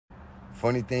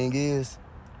funny thing is,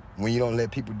 when you don't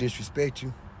let people disrespect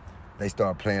you, they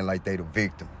start playing like they the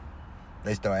victim.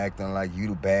 They start acting like you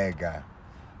the bad guy.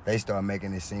 They start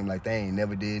making it seem like they ain't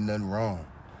never did nothing wrong.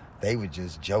 They were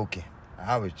just joking.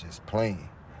 I was just playing.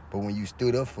 But when you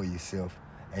stood up for yourself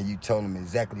and you told them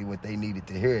exactly what they needed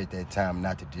to hear at that time,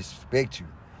 not to disrespect you,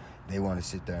 they want to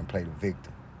sit there and play the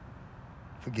victim.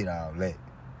 Forget all that.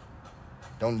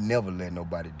 Don't never let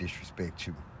nobody disrespect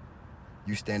you.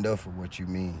 You stand up for what you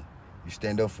mean. You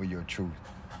stand up for your truth.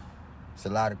 It's a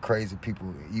lot of crazy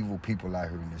people, evil people out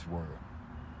here in this world.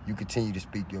 You continue to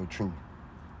speak your truth.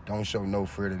 Don't show no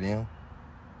fear to them.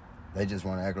 They just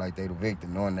want to act like they the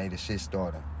victim, knowing they the shit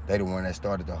starter. They the one that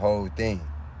started the whole thing.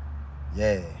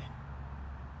 Yeah.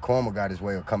 Karma got his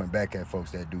way of coming back at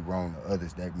folks that do wrong to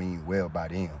others that mean well by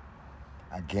them.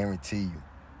 I guarantee you,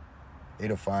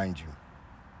 it'll find you.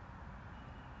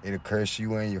 It'll curse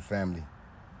you and your family.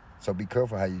 So be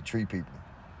careful how you treat people.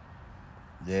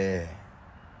 Yeah.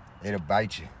 It'll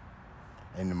bite you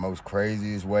in the most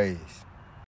craziest ways.